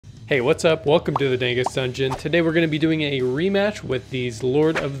Hey, what's up? Welcome to the Dangus Dungeon. Today we're going to be doing a rematch with these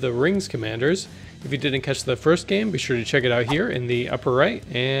Lord of the Rings commanders. If you didn't catch the first game, be sure to check it out here in the upper right.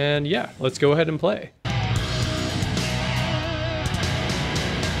 And yeah, let's go ahead and play.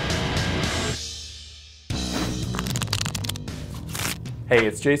 Hey,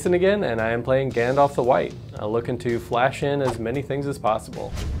 it's Jason again, and I am playing Gandalf the White, looking to flash in as many things as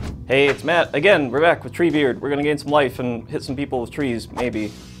possible. Hey, it's Matt. Again, we're back with Treebeard. We're gonna gain some life and hit some people with trees,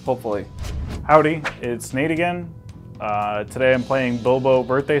 maybe. Hopefully. Howdy, it's Nate again. Today I'm playing Bilbo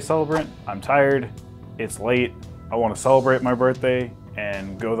Birthday Celebrant. I'm tired, it's late, I want to celebrate my birthday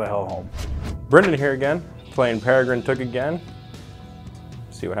and go the hell home. Brendan here again, playing Peregrin Took again.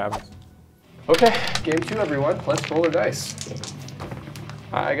 See what happens. Okay, game 2 everyone, let's roll our dice.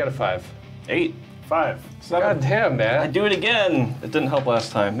 I got a 5. 8. 5. 7. God damn, man. I do it again. It didn't help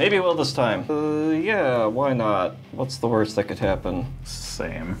last time. Maybe it will this time. Yeah, why not? What's the worst that could happen?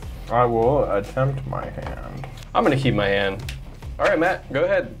 Same. I will attempt my hand. I'm gonna keep my hand. All right, Matt, go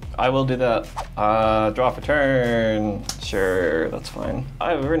ahead. I will do that. Draw for turn. Sure, that's fine.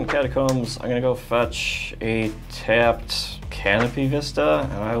 I have written Catacombs. I'm gonna go fetch a tapped Canopy Vista,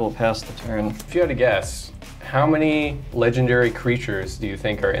 and I will pass the turn. If you had to guess, how many legendary creatures do you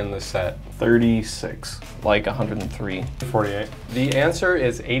think are in this set? 36. Like 103. 48. The answer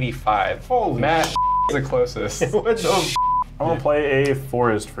is 85. Holy Matt is the closest. What the I want to play a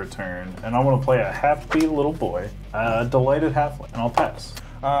forest for turn, and I want to play a happy little boy, a delighted halfling, and I'll pass.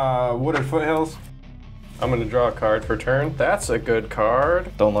 Wooded Foothills. I'm gonna draw a card for turn. That's a good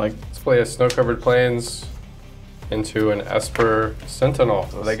card. Don't like. Let's play a Snow-Covered Plains into an Esper Sentinel.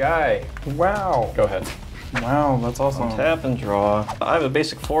 The guy. Wow. Go ahead. Wow, that's awesome. Tap and draw. I have a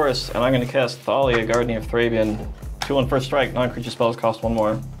basic forest, and I'm going to cast Thalia, Guardian of Thrabian. 2 on first strike, non-creature spells cost 1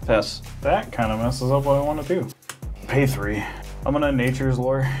 more. Pass. That kind of messes up what I want to do. Pay 3. I'm gonna Nature's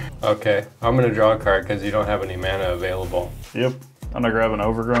Lore. Okay, I'm gonna draw a card because you don't have any mana available. Yep. I'm gonna grab an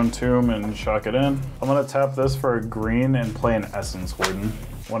Overgrown Tomb and shock it in. I'm gonna tap this for a green and play an Essence Warden.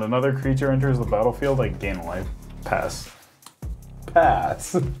 When another creature enters the battlefield, I gain life. Pass.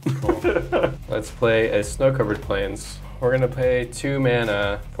 Pass. Cool. Let's play a Snow-Covered Plains. We're gonna pay 2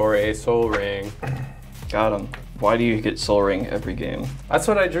 mana for a Soul Ring. Got him. Why do you get Soul Ring every game? That's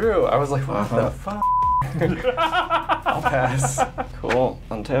what I drew. I was like, what the fuck? I'll pass. Cool.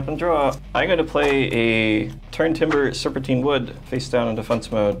 Untap and draw. I'm going to play a Turn Timber Serpentine Wood face down in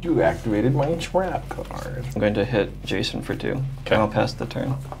defense mode. You activated my trap card. I'm going to hit Jason for 2. Okay. I'll pass the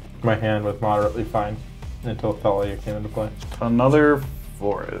turn. My hand was moderately fine until Thalia came into play. Another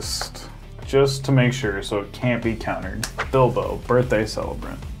forest. Just to make sure so it can't be countered. Bilbo, Birthday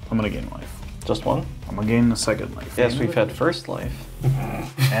Celebrant. I'm gonna gain life. Just 1? I'm gonna gain the second life. Yes, we've had first life.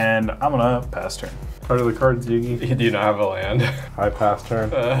 And I'm gonna pass turn. Part of the card, Ziggy. Do you not have a land? I pass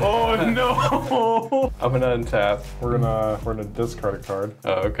turn. Oh no! I'm gonna untap. We're gonna discard a card.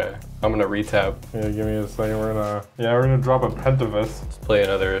 Oh, okay. I'm gonna retap. Yeah, give me a second. We're gonna drop a Pentavus. Let's play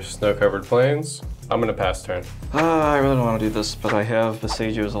another Snow-Covered Plains. I'm gonna pass turn. I really don't want to do this, but I have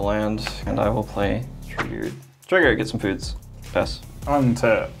Visaggio as a land, and I will play Treebeard. Trigger, get some foods. Pass.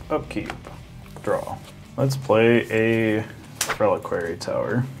 Untap, upkeep, draw. Let's play a Reliquary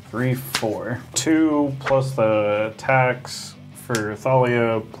Tower. 3/4. 2 plus the tax for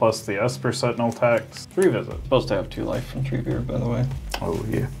Thalia plus the Esper Sentinel tax. 3 visit. Supposed to have 2 life from Treebeard, by the way. Oh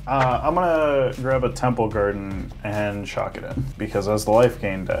yeah. I'm gonna grab a Temple Garden and shock it in because as the life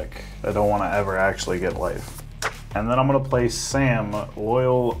gain deck, I don't want to ever actually get life. And then I'm gonna play Sam,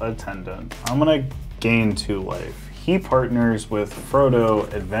 Loyal Attendant. I'm gonna gain 2 life. He partners with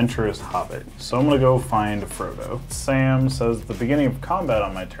Frodo, Adventurous Hobbit. So I'm gonna go find Frodo. Sam says, the beginning of combat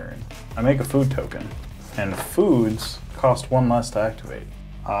on my turn, I make a food token. And foods cost 1 less to activate.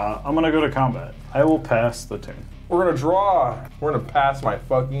 I'm gonna go to combat. I will pass the turn. We're gonna draw. We're gonna pass my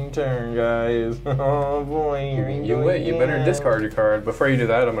fucking turn, guys. Oh boy. You wait, you better discard your card. Before you do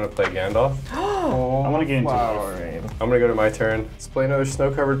that, I'm gonna play Gandalf. I'm gonna gain 2 life. I'm gonna go to my turn. Let's play another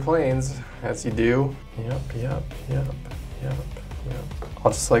Snow-Covered Plains, as you do. Yep.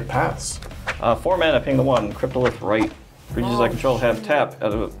 I'll just like pass. 4 mana, ping the 1. Cryptolith right. Creatures I control have tap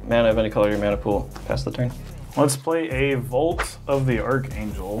out of mana of any color in your mana pool. Pass the turn. Let's play a Vault of the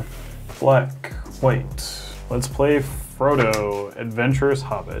Archangel. Black, white. Let's play Frodo, Adventurous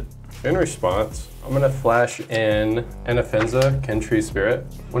Hobbit. In response, I'm gonna flash in Anafenza, Kentree Spirit.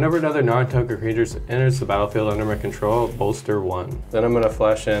 Whenever another non-token creature enters the battlefield under my control, bolster 1. Then I'm gonna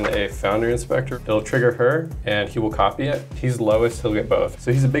flash in a Foundry Inspector. It'll trigger her, and he will copy it. He's lowest, he'll get both.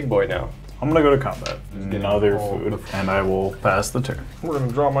 So he's a big boy now. I'm gonna go to combat. Another food, and I will pass the turn. We're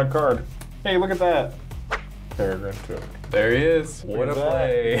gonna draw my card. Hey, look at that. Peregrin Took. There he is. What a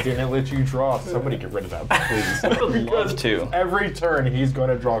play. Didn't let you draw. Somebody get rid of that, please. I would love to. Every turn, he's going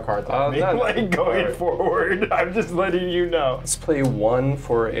to draw cards on me. Like, going forward. I'm just letting you know. Let's play 1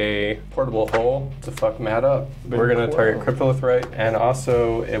 for a portable hole to fuck Matt up. We're going to target Cryptolithrite, and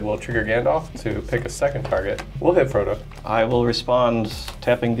also it will trigger Gandalf to pick a second target. We'll hit Frodo. I will respond,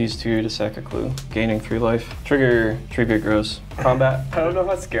 tapping these 2 to sack a clue, gaining 3 life. Trigger Treebeard grows. Combat. I don't know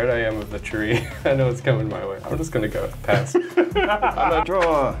how scared I am of the tree. I know it's coming my way. I'm just going to go. Pass. I'm gonna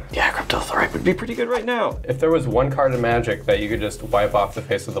draw. Yeah, Cryptolithrite would be pretty good right now. If there was one card in Magic that you could just wipe off the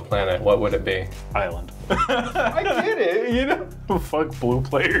face of the planet, what would it be? Island. I get it, you know? Fuck blue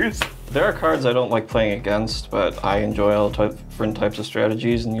players. There are cards I don't like playing against, but I enjoy all different types of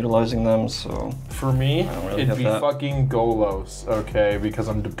strategies and utilizing them, so... For me, really it'd be have that. fucking Golos, okay? Because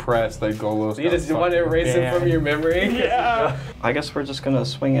I'm depressed that Golos You just want to erase it from your memory? Yeah. I guess we're just gonna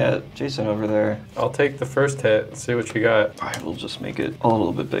swing at Jason over there. I'll take the first hit, see what you got. I will just make it a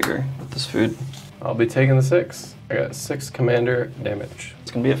little bit bigger with this food. I'll be taking the 6. I got 6 commander damage. It's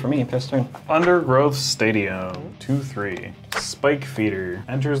gonna be it for me, pass turn. Undergrowth Stadium, 2/3. Spike Feeder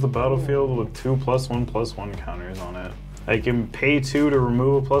enters the battlefield with 2 +1/+1 counters on it. I can pay 2 to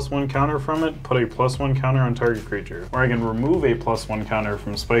remove a +1 counter from it, put a +1 counter on target creature. Or I can remove a +1 counter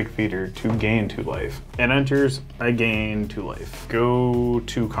from Spike Feeder to gain 2 life. It enters, I gain 2 life. Go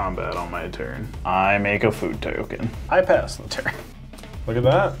to combat on my turn. I make a food token. I pass the turn. Look at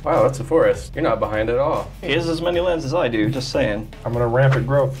that. Wow, that's a forest. You're not behind at all. He has as many lands as I do, just saying. I'm gonna rampant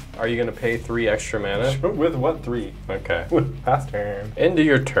growth. Are you gonna pay 3 extra mana? With what 3? Okay. Pass turn. Into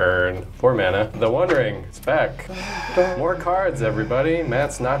your turn. 4 mana. The One Ring. It's back. More cards, everybody.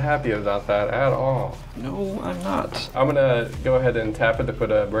 Matt's not happy about that at all. No, I'm not. I'm gonna go ahead and tap it to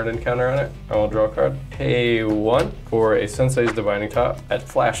put a burden counter on it. I will draw a card. Pay 1 for a Sensei's Divining Top at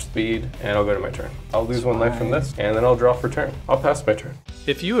flash speed, and I'll go to my turn. I'll lose 1 life from this, and then I'll draw for turn. I'll pass my turn.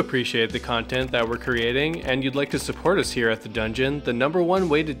 If you appreciate the content that we're creating and you'd like to support us here at the dungeon, the #1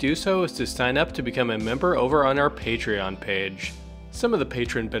 way to do so is to sign up to become a member over on our Patreon page. Some of the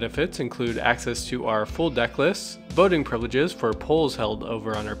patron benefits include access to our full deck lists, voting privileges for polls held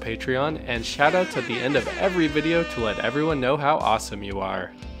over on our Patreon, and shoutouts at the end of every video to let everyone know how awesome you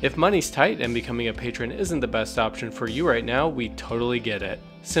are. If money's tight and becoming a patron isn't the best option for you right now, we totally get it.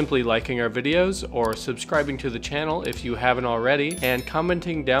 Simply liking our videos or subscribing to the channel if you haven't already, and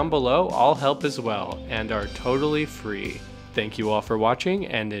commenting down below all help as well, and are totally free. Thank you all for watching,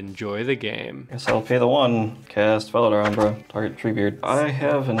 and enjoy the game. Guess I'll pay the 1. Cast Veladar Umbra, target Treebeard. I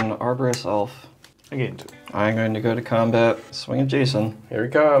have an Arborist Elf. I gain 2. I'm going to go to combat, swing at Jason. Here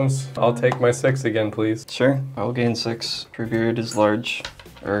he comes. I'll take my 6 again, please. Sure, I will gain 6. Treebeard is large.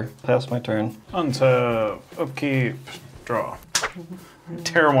 Pass my turn. Untap, upkeep, draw.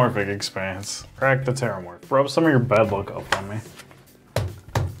 Terramorphic Expanse. Crack the Terramorph. Rub some of your bad luck up on me.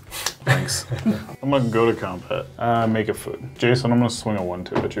 Thanks. I'm gonna go to combat. Make a food. Jason, I'm gonna swing a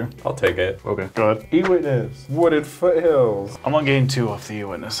 1/2 at you. I'll take it. Okay, go ahead. E-Witness. Wooded Foothills. I'm gonna gain 2 off the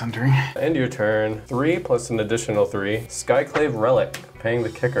E-Witness entering. End your turn. 3 plus an additional 3. Skyclave Relic, paying the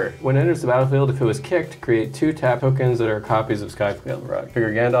kicker. When it enters the battlefield, if it was kicked, create 2 tap tokens that are copies of Skyclave Relic.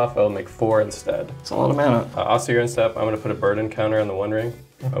 Trigger Gandalf, I will make 4 instead. It's a lot of mana. Also, your step, I'm going to put a burden counter on the One Ring.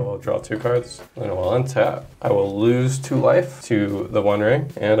 I will draw 2 cards, then I will untap. I will lose 2 life to the One Ring,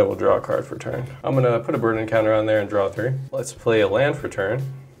 and I will draw a card for turn. I'm going to put a burden counter on there and draw 3. Let's play a land for turn.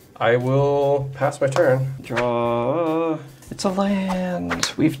 I will pass my turn. Draw. It's a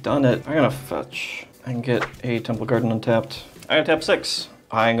land. We've done it. I'm gonna fetch and get a Temple Garden untapped. I'm gonna tap 6.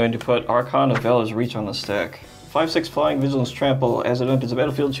 I'm going to put Archon of Valor's Reach on the stack. 5/6 Flying Vigilance Trample. As it enters the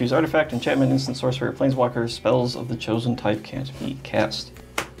battlefield, choose Artifact, Enchantment, Instant Sorcerer, Planeswalker. Spells of the chosen type can't be cast.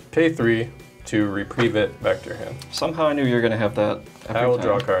 Pay 3 to reprieve it back to your hand. Somehow I knew you were gonna have that. I will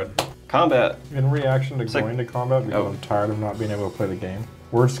draw a card. Combat. In reaction to Sick. going to combat because Oh. I'm tired of not being able to play the game,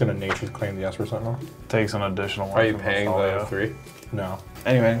 we're just gonna Nature's Claim the Esper Sentinel. Takes an additional 1. Are you from paying Thalia. the 3? No.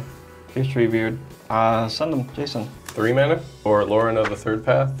 Anyway, here's Treebeard. Send him, Jason. 3 mana for Lauren of the Third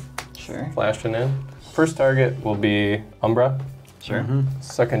Path. Sure. Flashing in. First target will be Umbra. Sure.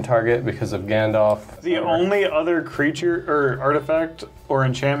 Second target, because of Gandalf. The only other creature or artifact or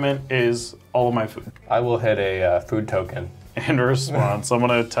enchantment is all of my food. I will hit a food token. In response, I'm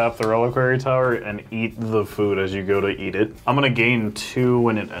gonna tap the Reliquary Tower and eat the food as you go to eat it. I'm gonna gain 2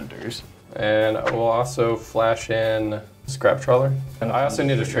 when it enters. And I will also flash in Scrap Trawler. And I also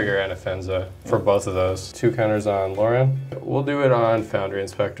need to trigger Anafenza for both of those. 2 counters on Lauren. We'll do it on Foundry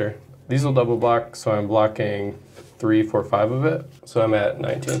Inspector. These will double block, so I'm blocking 3, 4, 5 of it. So I'm at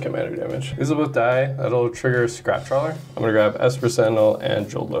 19 commander damage. These will both die. That'll trigger Scrap Trawler. I'm gonna grab Esper Sentinel and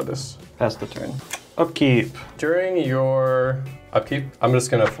Jeweled Lotus. Pass the turn. Upkeep. During your upkeep, I'm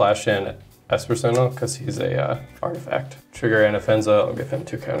just gonna flash in Esper Sentinel because he's a artifact. Trigger Anafenza, I'll give him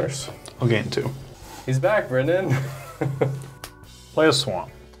 2 counters. I'll gain 2. He's back, Brendan. Play a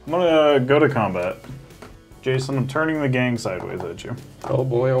swamp. I'm gonna go to combat. Jason, I'm turning the gang sideways at you. Oh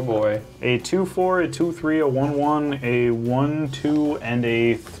boy, oh boy. A 2/4, a 2/3, a 1/1, a 1/2, and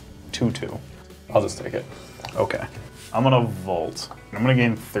a 2/2. I'll just take it. Okay. I'm gonna vault. I'm gonna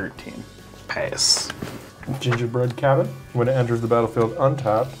gain 13. Pass. Gingerbread cabin. When it enters the battlefield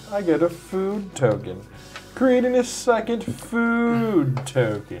untapped, I get a food token. Creating a second food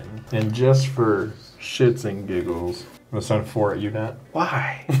token. And just for shits and giggles, I'm gonna send 4 at you, Nat.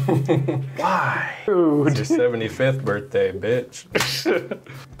 Why? Why? It's your 75th birthday, bitch.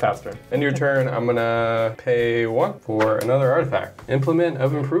 Pass turn. In your turn, I'm gonna pay 1 for another artifact. Implement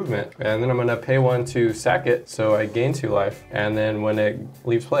of Improvement. And then I'm gonna pay 1 to sack it, so I gain 2 life. And then when it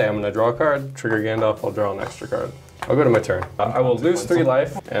leaves play, I'm gonna draw a card, trigger Gandalf, I'll draw an extra card. I'll go to my turn. I will lose 3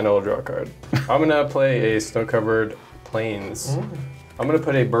 life, and I will draw a card. I'm gonna play a Snow-Covered Plains. I'm gonna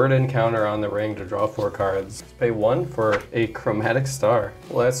put a burden counter on the ring to draw 4 cards. Pay 1 for a Chromatic Star.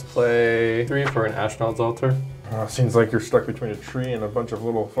 Let's play 3 for an Ashnod's Altar. Seems like you're stuck between a tree and a bunch of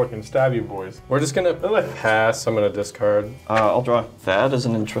little fucking stabby boys. We're just gonna pass. I'm gonna discard. I'll draw. That is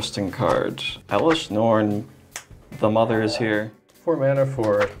an interesting card. Elish Norn, the mother is here. 4 mana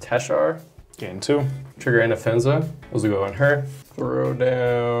for Teshar. Gain 2. Trigger Anafenza. Those will go on her. Throw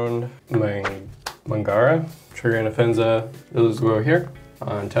down Mangara. Trigger Anafenza. Those will go here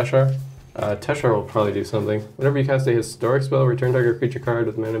on Teshar. Teshar will probably do something. Whenever you cast a historic spell, return target creature card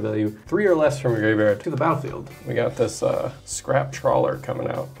with mana value 3 or less from your graveyard to the battlefield. We got this Scrap Trawler coming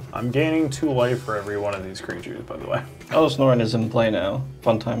out. I'm gaining 2 life for every one of these creatures, by the way. Elish Norn is in play now.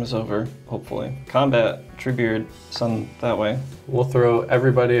 Fun time is over, hopefully. Combat, Treebeard, send that way. We'll throw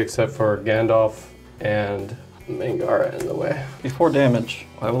everybody except for Gandalf and Mangara in the way. Before damage,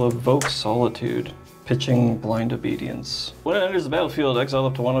 I will evoke Solitude. Pitching Blind Obedience. When it enters the battlefield, exile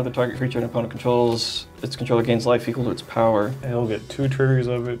up to 1 other target creature an opponent controls. Its controller gains life equal to its power. I'll get 2 triggers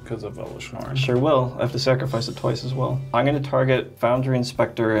of it because of Elish Norn. Sure will. I have to sacrifice it twice as well. I'm going to target Foundry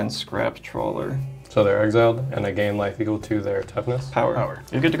Inspector and Scrap Trawler. So they're exiled, and I gain life equal to their toughness. Power.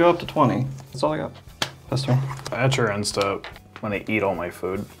 You're good to go up to 20. That's all I got. Best turn. At your end step, I'm gonna eat all my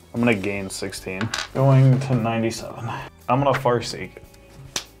food. I'm gonna gain 16. Going to 97. I'm gonna Farseek.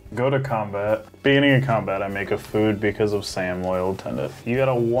 Go to combat. Beginning of combat, I make a food because of Sam, Loyal Attendant. You got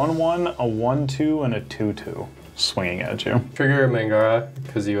a 1/1, a 1/2, and a 2/2 swinging at you. Trigger Mangara,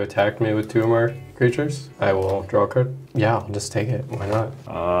 because you attacked me with 2 or more creatures. I will draw a card. Yeah, I'll just take it. Why not?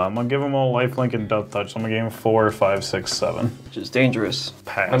 I'm gonna give them all lifelink and death touch. So I'm gonna give them 4, 5, 6, 7. Which is dangerous.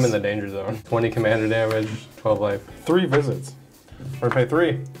 Pass. I'm in the danger zone. 20 commander damage, 12 life. 3 visits. We're gonna pay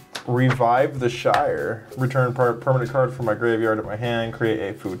 3. Revive the Shire. Return permanent card from my graveyard to my hand. Create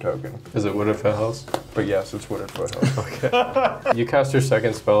a food token. Is it Wooded Foothills? But yes, it's Wooded Foothills. Okay. You cast your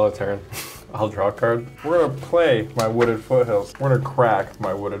second spell a turn. I'll draw a card. We're gonna play my Wooded Foothills. We're gonna crack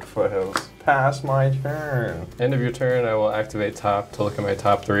my Wooded Foothills. Pass my turn. End of your turn, I will activate top to look at my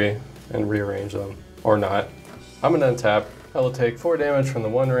top 3 and rearrange them. Or not. I'm gonna untap. I will take 4 damage from the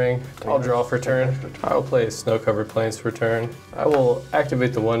One Ring. I'll draw for turn. I will play Snow-Covered Plains for turn. I will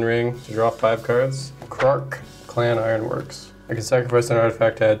activate the One Ring to draw 5 cards. Krark, Clan Ironworks. I can sacrifice an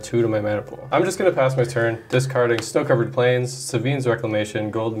artifact to add 2 to my mana pool. I'm just gonna pass my turn, discarding Snow-Covered Plains, Savine's Reclamation,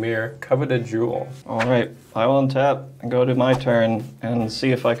 Gold Mirror, Coveted Jewel. All right, I will untap and go to my turn and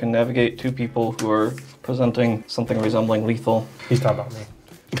see if I can navigate 2 people who are presenting something resembling lethal. He's talking about me.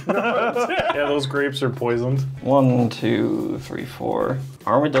 Yeah, those grapes are poisoned. 1, 2, 3, 4.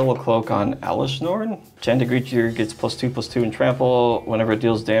 Armadillo Cloak on Elish Norn. Enchanted creature gets +2/+2 and trample. Whenever it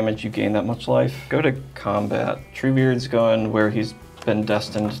deals damage, you gain that much life. Go to combat. Treebeard's going where he's been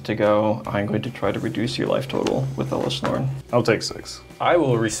destined to go. I'm going to try to reduce your life total with Elish Norn. I'll take 6. I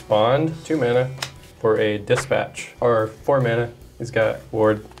will respond 2 mana for a Dispatch. Or 4 mana. He's got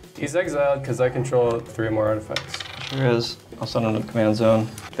Ward. He's exiled because I control 3 more artifacts. Sure is. I'll send him to the command zone.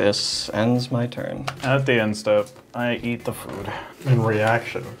 This ends my turn. At the end step, I eat the food. In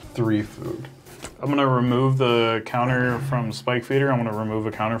reaction, 3 food. I'm gonna remove the counter from Spike Feeder. I'm gonna remove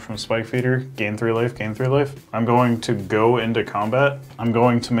a counter from Spike Feeder. Gain 3 life, gain 3 life. I'm going to go into combat. I'm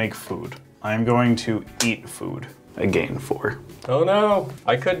going to make food. I'm going to eat food. I gain 4. Oh no!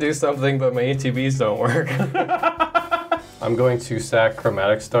 I could do something, but my ETBs don't work. I'm going to sack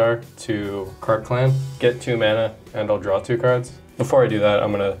Chromatic Star to Krark Clan, get 2 mana, and I'll draw 2 cards. Before I do that,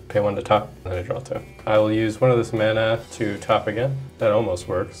 I'm gonna pay 1 to top, and then I draw 2. I will use 1 of this mana to top again. That almost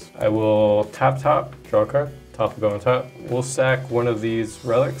works. I will tap, draw a card. Top will go on top. We'll sack 1 of these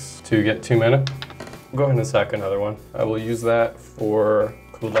relics to get 2 mana. Go ahead and sack another one. I will use that for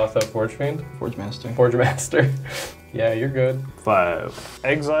Kuldatha Forge Fiend. Forge Master. Forge Master. Yeah, you're good. 5.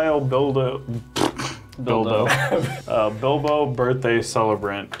 Exile Bilbo, birthday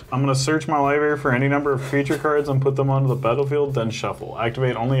celebrant. I'm gonna search my library for any number of creature cards and put them onto the battlefield, then shuffle.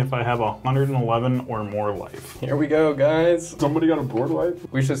 Activate only if I have 111 or more life. Here we go, guys. Somebody got a board wipe?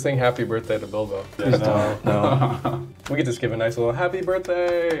 We should sing happy birthday to Bilbo. Please don't. No. We could just give a nice little happy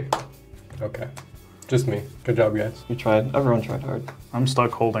birthday. Okay. Just me. Good job, guys. You tried. Everyone tried hard. I'm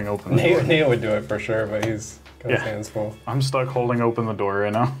stuck holding open the door. Nate would do it for sure, but he's got his hands full. I'm stuck holding open the door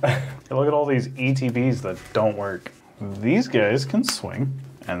right now. Hey, look at all these ETBs that don't work. These guys can swing,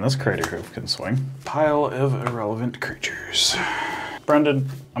 and this crater hoof can swing. Pile of irrelevant creatures. Brendan,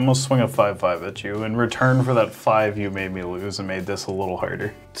 I'm gonna swing a 5/5 at you in return for that 5 you made me lose and made this a little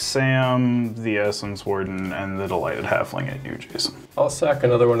harder. Sam, the Essence Warden, and the Delighted Halfling at you, Jason. I'll sack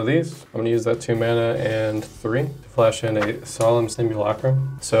another one of these. I'm gonna use that 2 mana and 3 to flash in a Solemn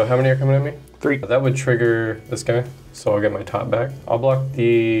Simulacrum. So how many are coming at me? 3. That would trigger this guy, so I'll get my top back. I'll block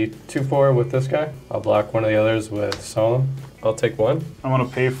the 2/4 with this guy. I'll block one of the others with Solemn. I'll take 1. I'm gonna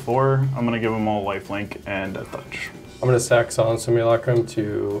pay 4. I'm gonna give them all lifelink and a touch. I'm gonna sack Solemn Simulacrum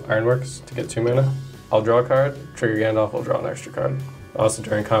to Ironworks to get 2 mana. I'll draw a card, trigger Gandalf, I'll draw an extra card. Also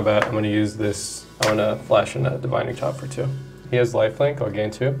during combat, I'm gonna use this, I'm gonna flash in a Divining Top for 2. He has lifelink, I'll gain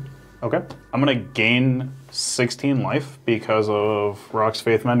 2. Okay. I'm gonna gain 16 life because of Rock's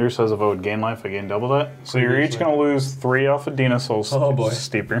Faithmender says if I would gain life, I gain double that. So you're each gonna lose 3 off of Dina Soul's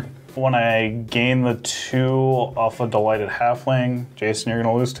Steeper. When I gain the 2 off of Delighted Halfling, Jason, you're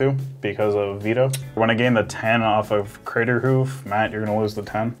gonna lose 2 because of Veto. When I gain the 10 off of Crater Hoof, Matt, you're gonna lose the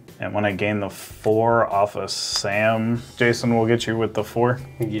 10. And when I gain the 4 off of Sam, Jason will get you with the 4.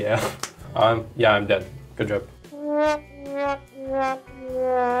 Yeah. Yeah, I'm dead. Good job.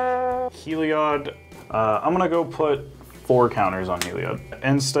 Heliod, I'm gonna go put 4 counters on Heliod.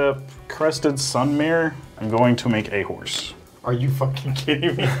 End step, Crested Sunmere, I'm going to make a horse. Are you fucking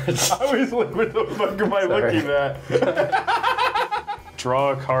kidding me? I was like, what the fuck am I looking at?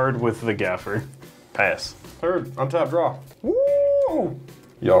 Draw a card with the Gaffer. Pass. Third, untap draw. Woo!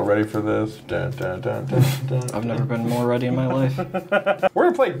 Y'all ready for this? Dun, dun, dun, dun, dun. I've never been more ready in my life. We're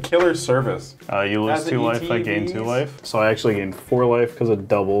gonna play Killer Service. You lose As 2 life, I gain 2 life. So I actually gain 4 life because it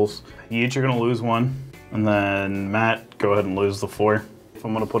doubles. You each are gonna lose 1. And then Matt, go ahead and lose the 4.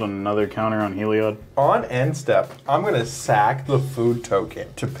 I'm gonna put another counter on Heliod. On end step, I'm gonna sack the food token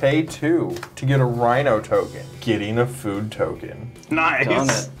to pay 2 to get a Rhino token. Getting a food token. Nice! Done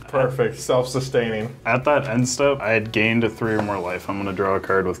it. Perfect, self-sustaining. At that end step, I had gained a 3 or more life. I'm gonna draw a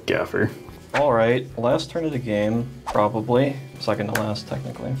card with Gaffer. All right, last turn of the game, probably. Second to last,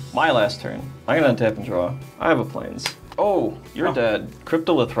 technically. My last turn. I'm gonna tap and draw. I have a plains. Oh, you're dead.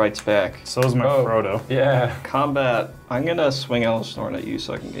 Cryptolith writes back. So is my Frodo. Yeah. Combat. I'm gonna swing Alisnorn at you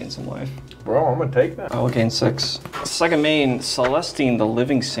so I can gain some life. Bro, I'm gonna take that. I will gain 6. Second main, Celestine, the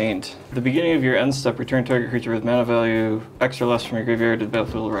Living Saint. At the beginning of your end step, return target creature with mana value X or less from your graveyard to the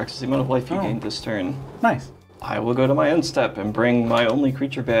battlefield. X is the amount of life you gained this turn. Nice. I will go to my end step and bring my only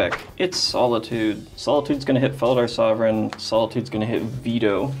creature back. It's Solitude. Solitude's gonna hit Feldar Sovereign. Solitude's gonna hit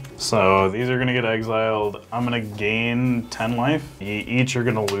Veto. So these are gonna get exiled. I'm gonna gain 10 life. You each are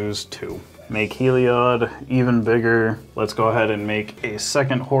gonna lose 2. Make Heliod even bigger. Let's go ahead and make a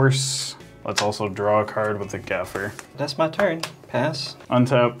second horse. Let's also draw a card with the Gaffer. That's my turn. Pass.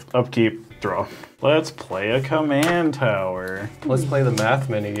 Untap, upkeep, draw. Let's play a command tower. Let's play the math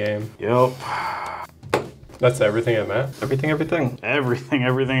minigame. Yep. That's everything at math? Everything.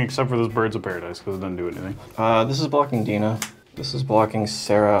 Everything except for this Birds of Paradise because it doesn't do anything. This is blocking Dina. This is blocking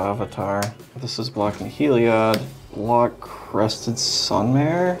Sarah Avatar. This is blocking Heliod. Block Crested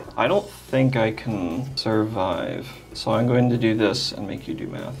Sunmare. I don't think I can survive. So I'm going to do this and make you do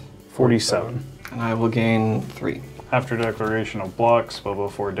math. 47. And I will gain 3. After declaration of blocks, Bilbo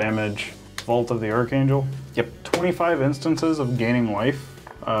 4 damage. Vault of the Archangel. Yep. 25 instances of gaining life.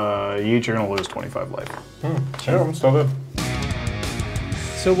 You each are going to lose 25 life. Yeah, I'm still good.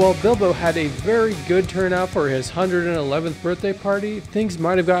 So while Bilbo had a very good turnout for his 111th birthday party, things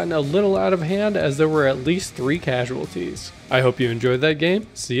might have gotten a little out of hand as there were at least 3 casualties. I hope you enjoyed that game.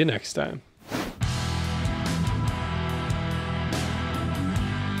 See you next time.